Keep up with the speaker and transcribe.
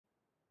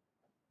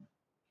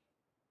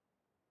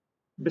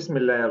بسم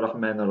الله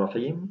الرحمن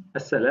الرحيم.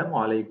 السلام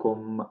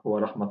عليكم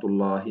ورحمة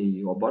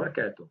الله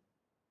وبركاته.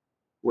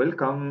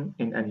 Welcome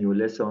in a new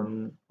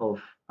lesson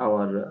of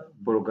our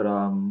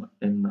program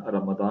in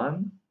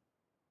Ramadan.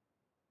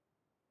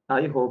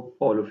 I hope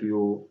all of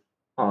you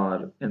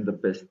are in the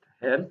best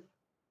health.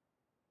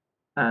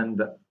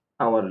 And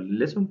our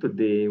lesson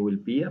today will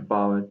be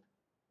about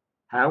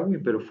how we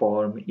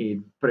perform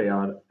Eid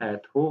prayer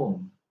at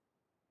home.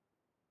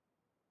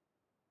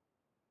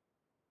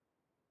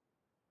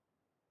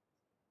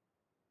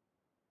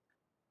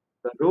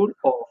 The rule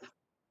of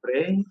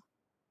praying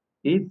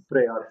Eid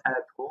prayer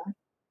at home.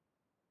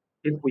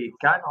 If we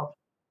cannot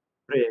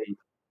pray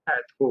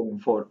at home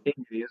for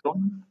any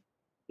reason,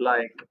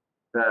 like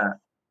the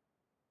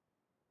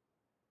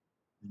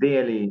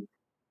daily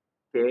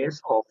case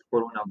of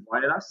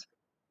coronavirus.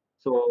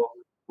 So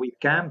we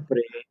can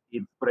pray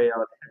in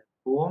prayer at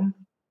home,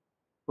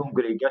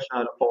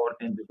 congregational or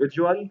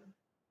individual,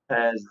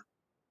 as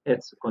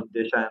its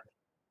condition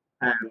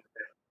and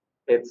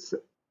its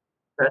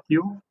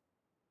statute.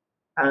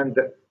 And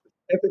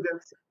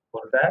evidence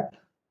for that,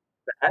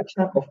 the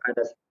action of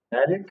Anas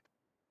Malik,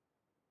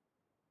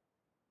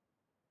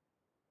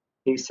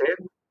 he said,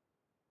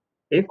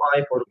 if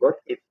I forgot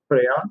its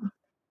prayer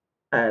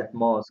at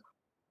mosque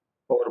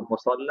or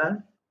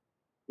musalla,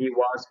 he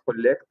was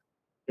collect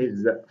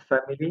his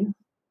family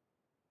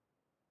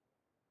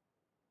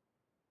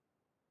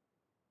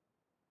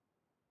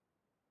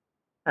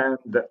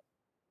and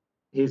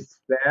his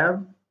slave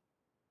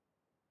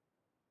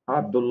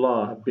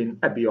Abdullah bin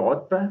Abi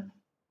Utbah.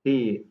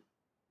 He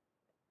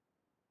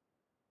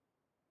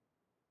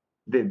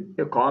did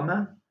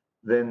Iqama.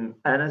 Then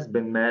Anas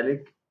bin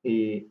Malik,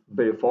 he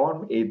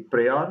performed a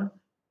prayer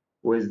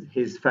with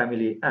his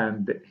family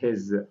and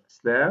his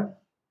slave.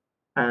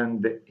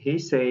 And he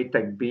say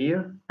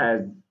takbir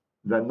as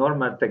the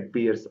normal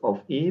takbirs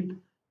of Eid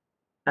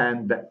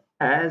and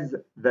as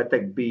the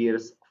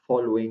takbirs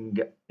following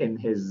in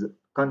his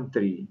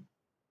country.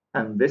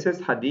 And this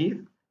is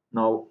hadith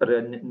now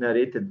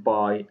narrated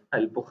by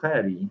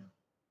Al-Bukhari.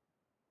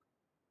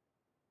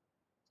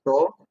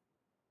 So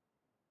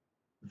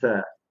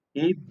the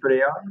Eid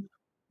prayer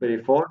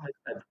performed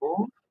at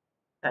home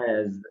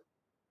as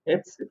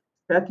its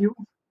statute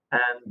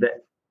and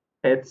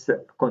its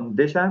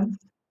conditions,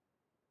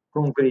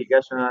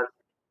 congregational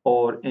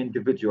or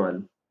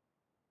individual.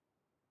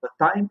 The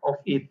time of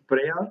Eid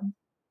prayer,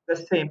 the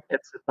same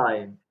its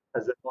time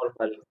as the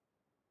normal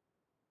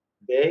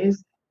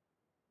days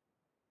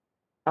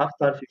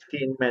after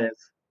 15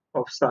 minutes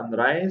of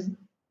sunrise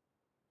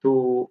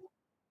to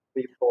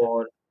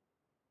before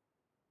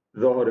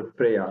Dhuhr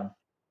prayer.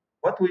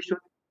 What we should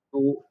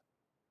do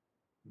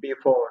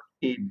before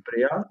Eid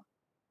prayer,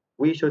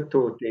 we should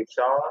to take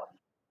shower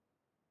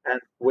and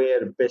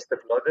wear best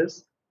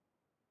clothes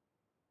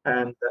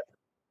and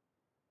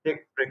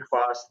take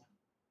breakfast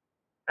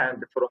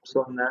and from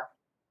Sunnah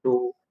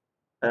to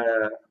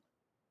uh,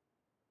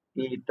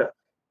 eat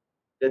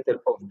little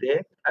of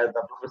date as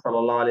the Prophet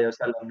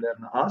ﷺ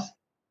learned us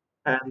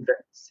and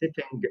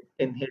sitting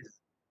in his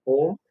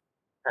home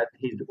at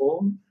his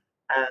home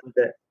and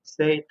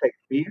say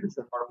takbirs,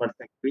 normal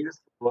takbirs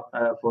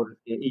for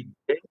Eid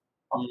day.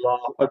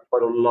 Allahu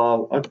Akbar,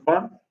 Allahu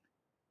Akbar.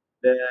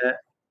 La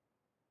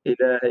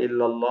ilaha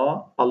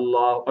illallah,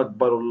 Allahu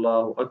Akbar,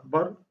 Allahu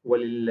Akbar,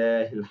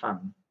 walillahi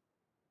alhamd.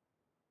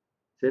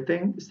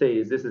 Sitting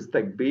says this is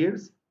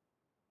takbirs,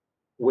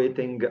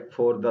 waiting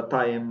for the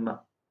time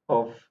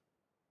of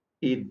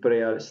Eid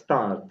prayer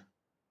start.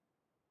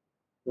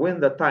 When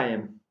the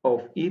time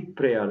of Eid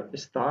prayer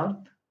start,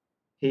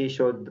 he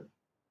should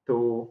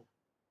to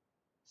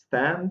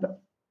stand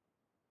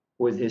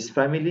with his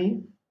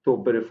family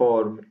to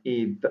perform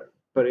Eid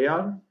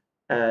prayer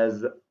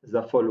as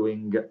the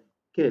following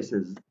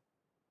cases.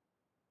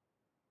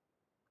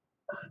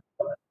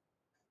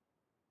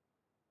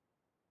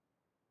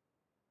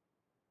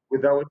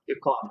 Without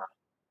iqamah,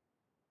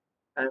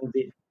 and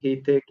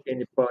he take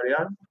any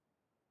prayer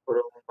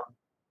from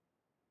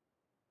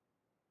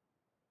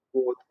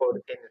food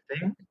or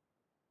anything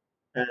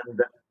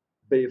and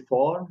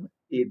perform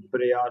Eid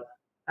prayer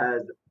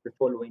as the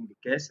following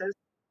cases,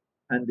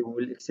 and we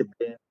will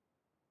explain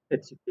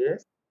its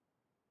case.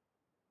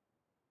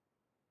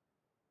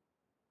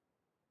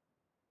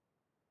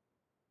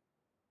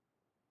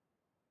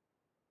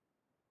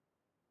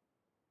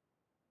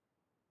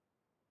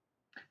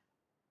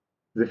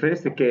 The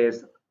first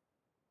case,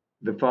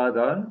 the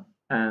father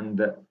and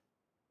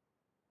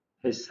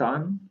his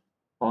son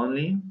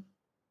only.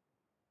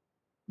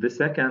 The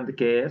second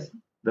case,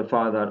 the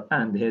father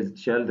and his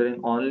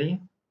children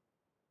only.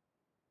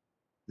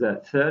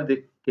 The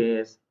third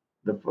case,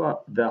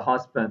 the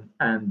husband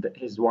and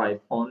his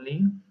wife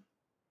only.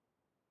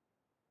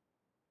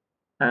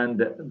 And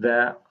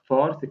the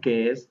fourth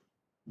case,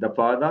 the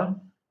father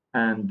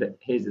and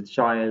his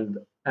child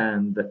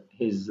and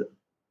his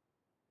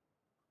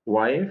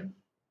wife.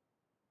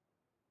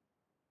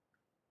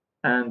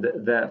 And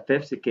the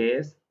fifth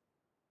case,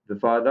 the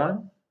father,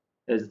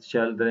 his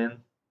children,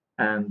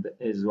 and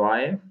his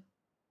wife.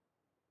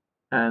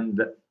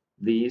 And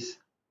these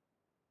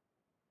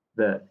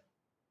the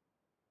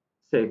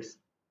sixth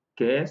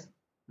case,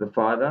 the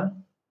father,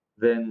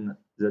 then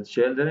the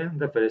children,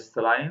 the first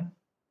line,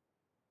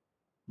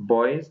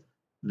 boys,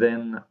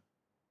 then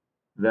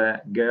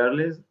the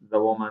girls, the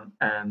woman,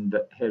 and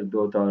her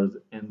daughters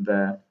in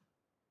the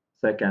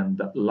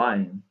second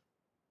line.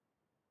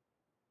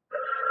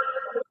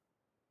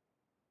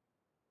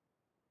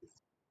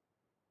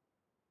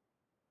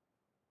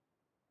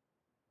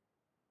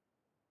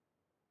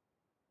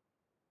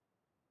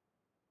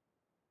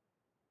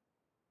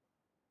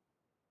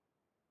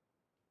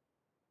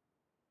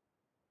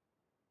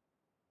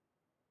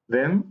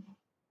 Then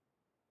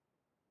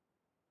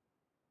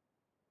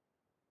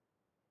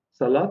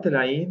Salat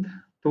al-Eid,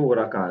 two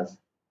rak'ahs,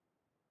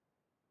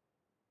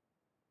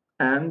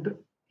 and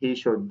he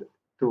should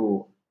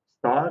to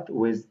start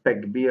with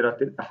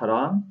Takbirat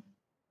al-Ihram,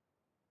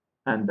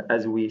 and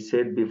as we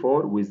said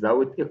before,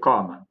 without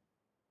Iqamah.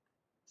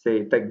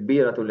 Say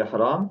Takbirat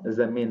al-Ihram,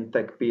 the main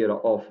takbir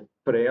of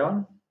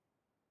prayer,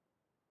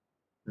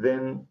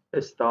 then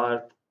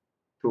start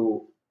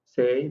to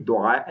say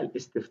Dua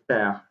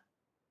al-Istiftah,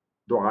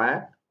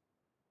 Dua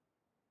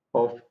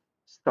of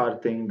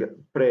starting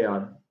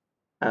prayer,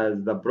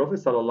 as the Prophet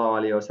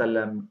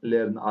ﷺ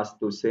learned us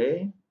to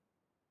say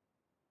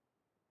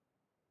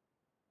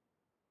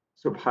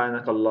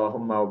سبحانك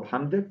اللهم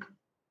وبحمدك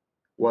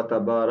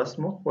وتبارك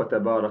اسمك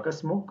وتبارك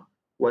اسمك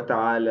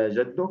وتعالى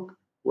جدك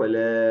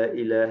ولا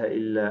إله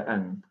إلا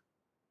أنت.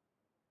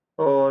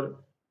 Or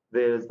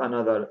there is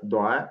another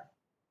dua,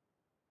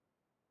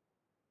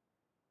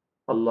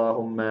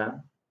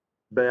 اللهم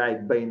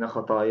باعد بين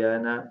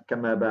خطايانا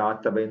كما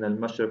باعدت بين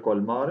المشرق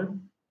والمغرب،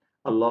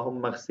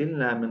 اللهم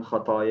اغسلنا من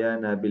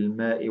خطايانا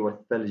بالماء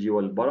والثلج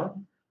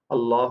والبرد،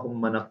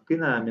 اللهم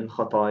نقنا من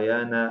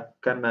خطايانا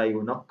كما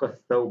ينقى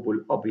الثوب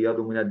الأبيض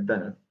من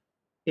الدنس.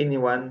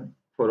 Anyone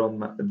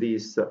from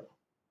these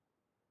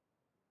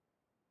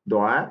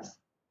du'as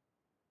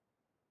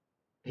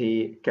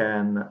he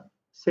can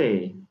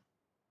say.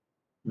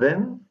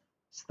 Then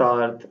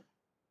start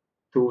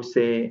to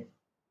say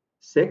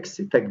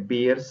 6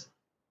 takbirs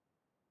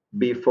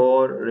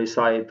before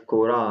recite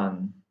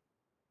Quran,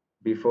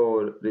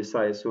 before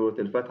recite Surah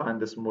Al-Fatih and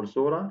the small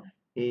surah.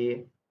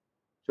 He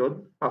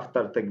should,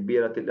 after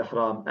Takbirat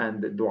al-Ihram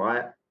and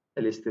Dua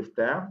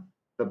al-Istiftah,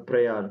 the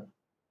prayer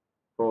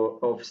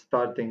of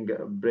starting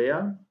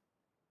prayer,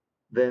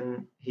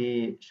 then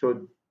he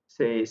should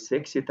say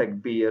 6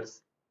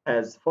 takbirs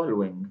as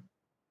following: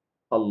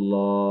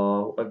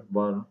 Allahu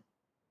Akbar,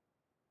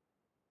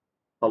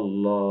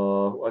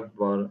 Allahu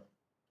Akbar,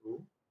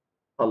 2,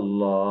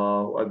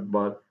 Allahu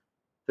Akbar,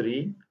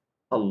 3,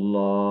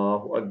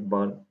 Allahu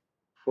Akbar,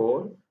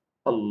 4,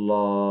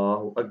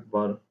 Allahu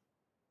Akbar,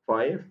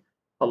 5,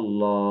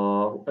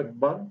 Allahu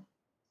Akbar,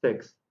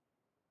 6.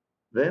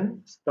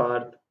 Then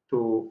start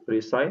to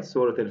recite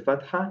Surah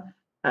Al-Fatiha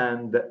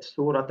and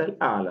Surah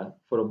Al-A'la.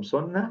 From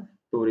Sunnah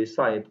to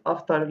recite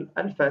after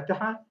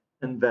Al-Fatiha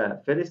in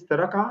the first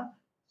rak'ah,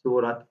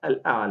 Surah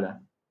Al-A'la.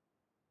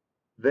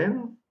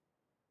 Then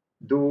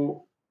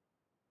do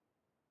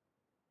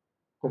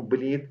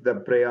complete the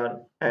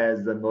prayer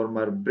as the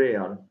normal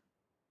prayer.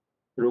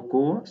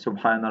 Ruku,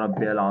 Subhana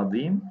Rabbi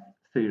al-Azim,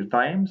 3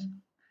 times.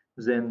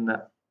 Then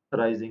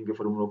rising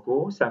from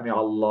Ruku, Sami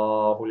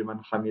Allahu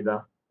liman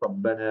hamida,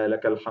 ربنا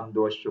لك الحمد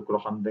والشكر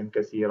حمدا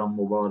كثيرا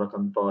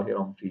مباركا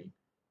طاهرا فيه.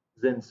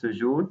 Then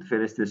sujood,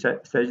 first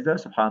sajda,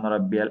 Subhana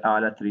Rabbi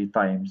al-A'la 3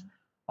 times.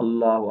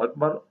 Allahu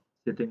Akbar,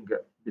 sitting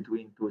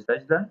between 2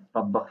 sajda,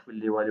 رب اغفر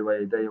لي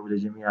ولوالدي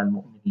ولجميع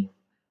المؤمنين.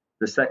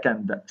 The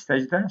second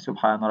sajda,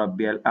 Subhana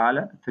Rabbi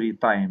al-A'la 3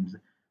 times.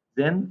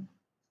 Then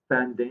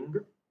standing,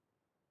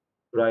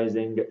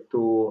 rising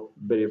to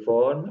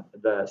perform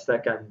the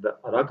second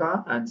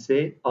rak'ah and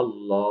say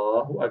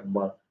Allahu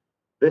Akbar.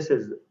 This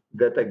is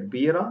the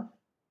takbira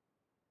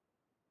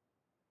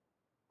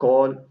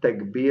called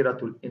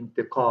takbiratul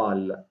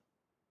intiqal,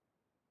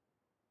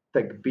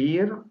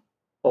 takbir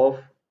of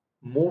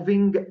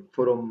moving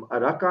from a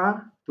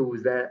rak'ah to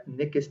the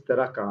next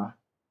rak'ah.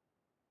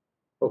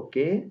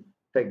 Okay,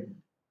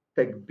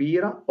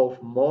 takbira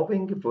of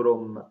moving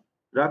from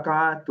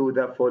rak'ah to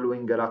the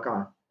following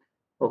rak'ah.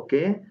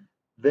 Okay,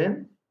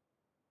 then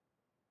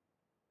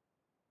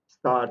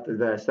start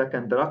the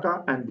second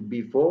rak'ah and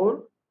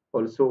before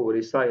also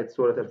recite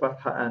Surah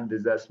Al-Fatiha and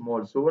the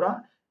small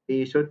surah.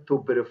 He should to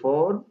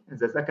perform in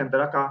the second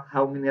rak'ah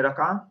how many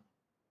rak'ah?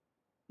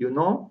 You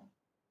know?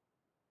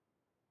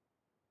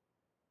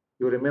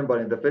 You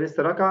remember in the first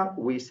rak'ah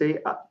we say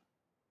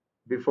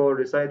before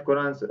recite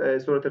Quran,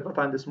 Surah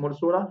Al-Fatiha and the small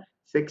surah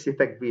 6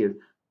 takbir.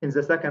 In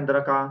the second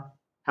rak'ah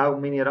how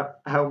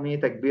many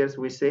takbirs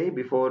we say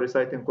before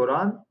reciting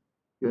Quran?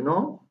 You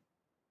know?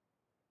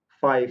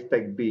 5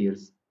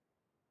 takbirs.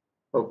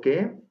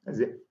 Okay,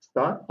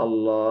 start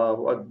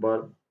Allahu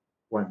Akbar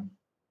 1,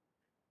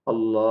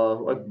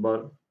 Allahu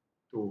Akbar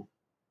 2,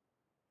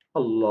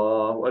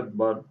 Allahu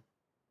Akbar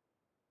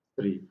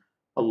 3,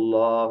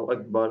 Allahu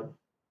Akbar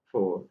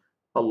 4,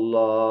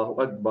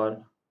 Allahu Akbar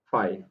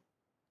 5.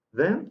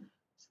 Then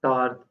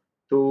start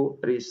to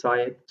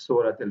recite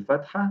Surah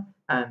Al-Fatiha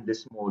and the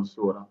small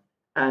surah.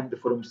 And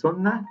from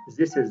Sunnah,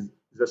 this is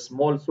the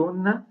small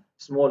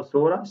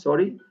surah,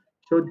 sorry,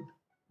 should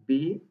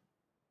be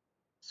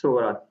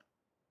Surah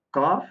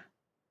Qaf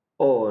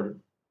or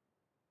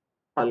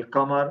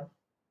Al-Qamar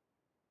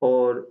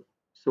or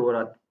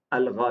Surah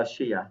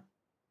Al-Ghashiyah.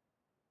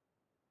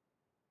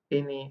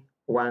 Any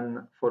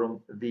one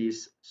from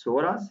these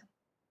surahs,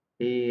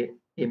 a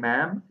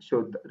imam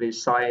should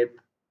recite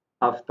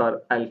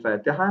after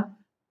Al-Fatiha,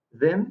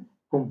 then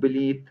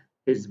complete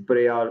his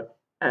prayer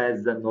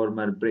as the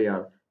normal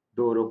prayer.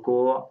 Do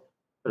ruku',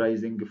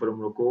 rising from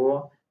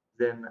ruku',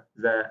 then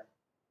the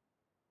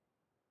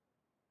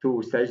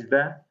two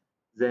sajda,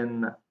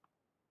 then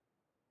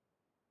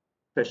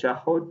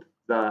tashahhud,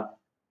 the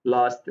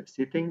last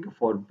sitting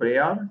for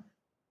prayer,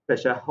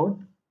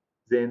 tashahhud,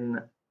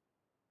 then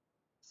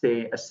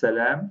say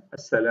assalamu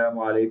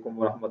alaikum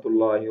wa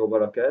rahmatullahi wa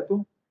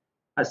barakatuh,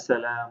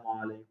 assalamu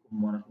alaikum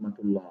wa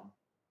rahmatullah.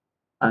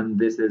 And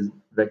this is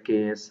the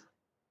case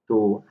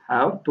to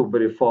how to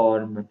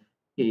perform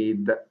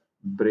Eid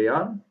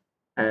prayer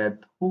at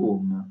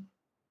home.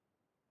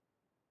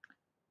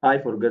 I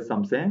forgot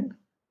something.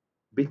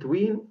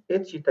 Between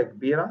each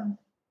takbirah,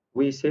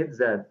 we said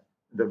that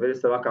the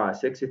first rak'ah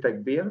 6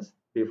 takbirs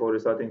before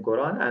reciting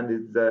Quran,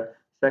 and the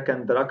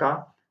second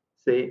rak'ah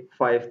say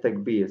 5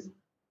 takbirs.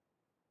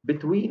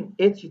 Between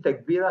each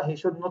takbirah, he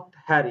should not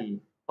hurry.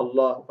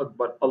 Allah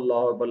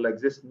Akbar like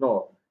this.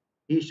 No,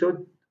 he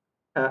should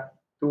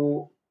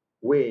to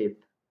wait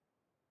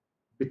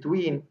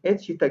between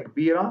each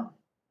takbirah.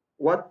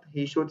 What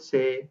he should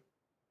say,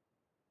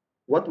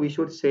 what we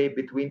should say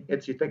between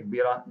each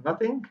takbirah?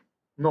 Nothing?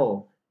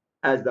 No.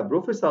 As the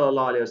Prophet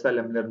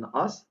ﷺ learned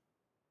us,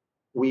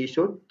 we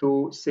should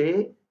to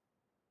say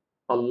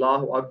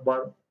Allahu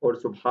Akbar or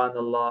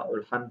Subhanallah or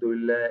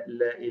Alhamdulillah,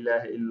 La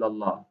ilaha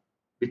illallah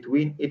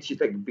between each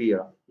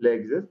takbirah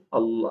like this.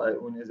 Allah,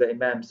 when the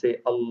Imam say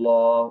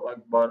Allahu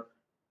Akbar,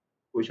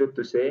 we should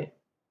to say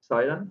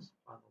silence.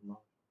 Subhanallah,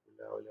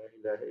 La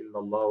ilaha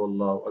illallah,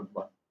 Wallahu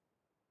Akbar.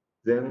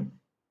 Then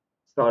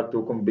start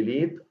to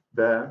complete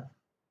the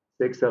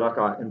 6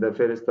 rak'ah in the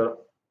first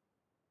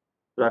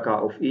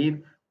rak'ah of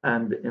Eid,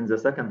 and in the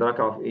second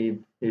rak'ah of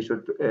Eid he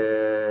should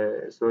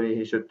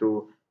he should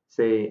to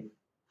say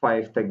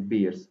 5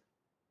 takbirs.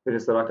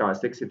 First rak'ah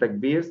 6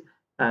 takbirs,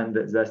 and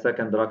the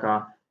second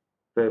rak'ah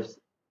 5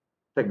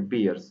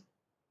 takbirs,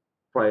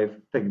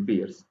 5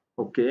 takbirs.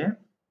 Okay.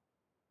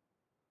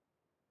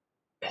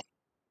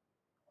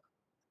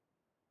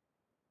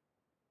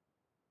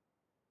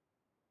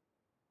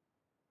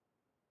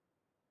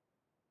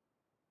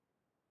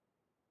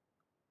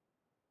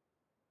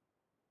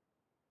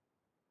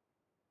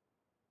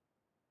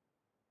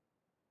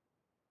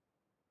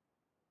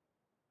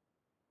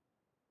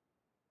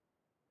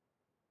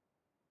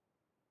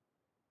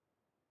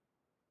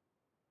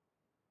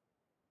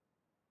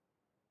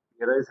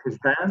 He raised his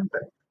hand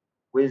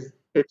with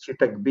each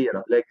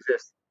takbirah like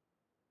this.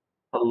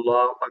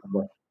 Allahu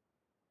Akbar.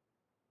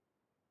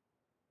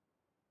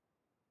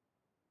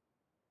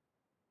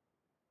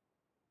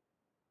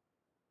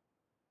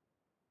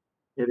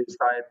 He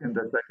recite in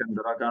the second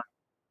rak'ah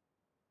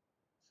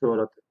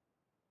surah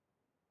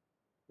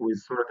with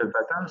Surah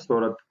Al-Fatiha,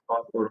 Surah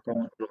or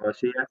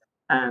Al-Ghashiyah,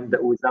 and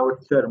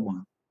without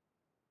sermon.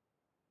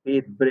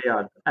 Eid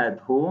prayer at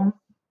home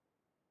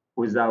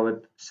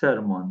without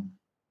sermon.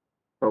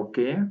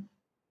 Okay,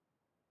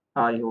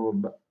 I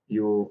hope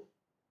you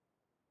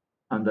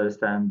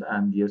understand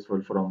and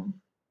useful from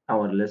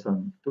our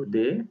lesson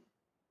today.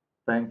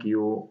 Thank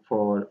you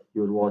for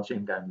your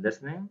watching and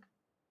listening.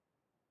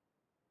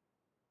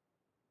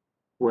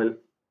 Well,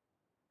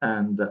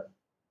 and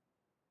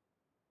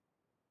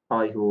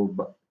I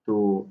hope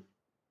to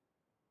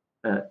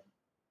uh,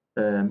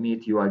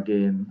 meet you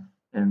again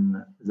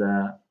in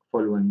the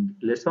following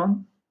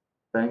lesson.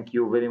 Thank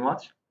you very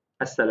much.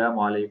 Assalamu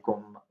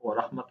alaikum wa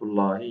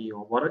rahmatullahi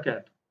wa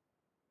barakatuh.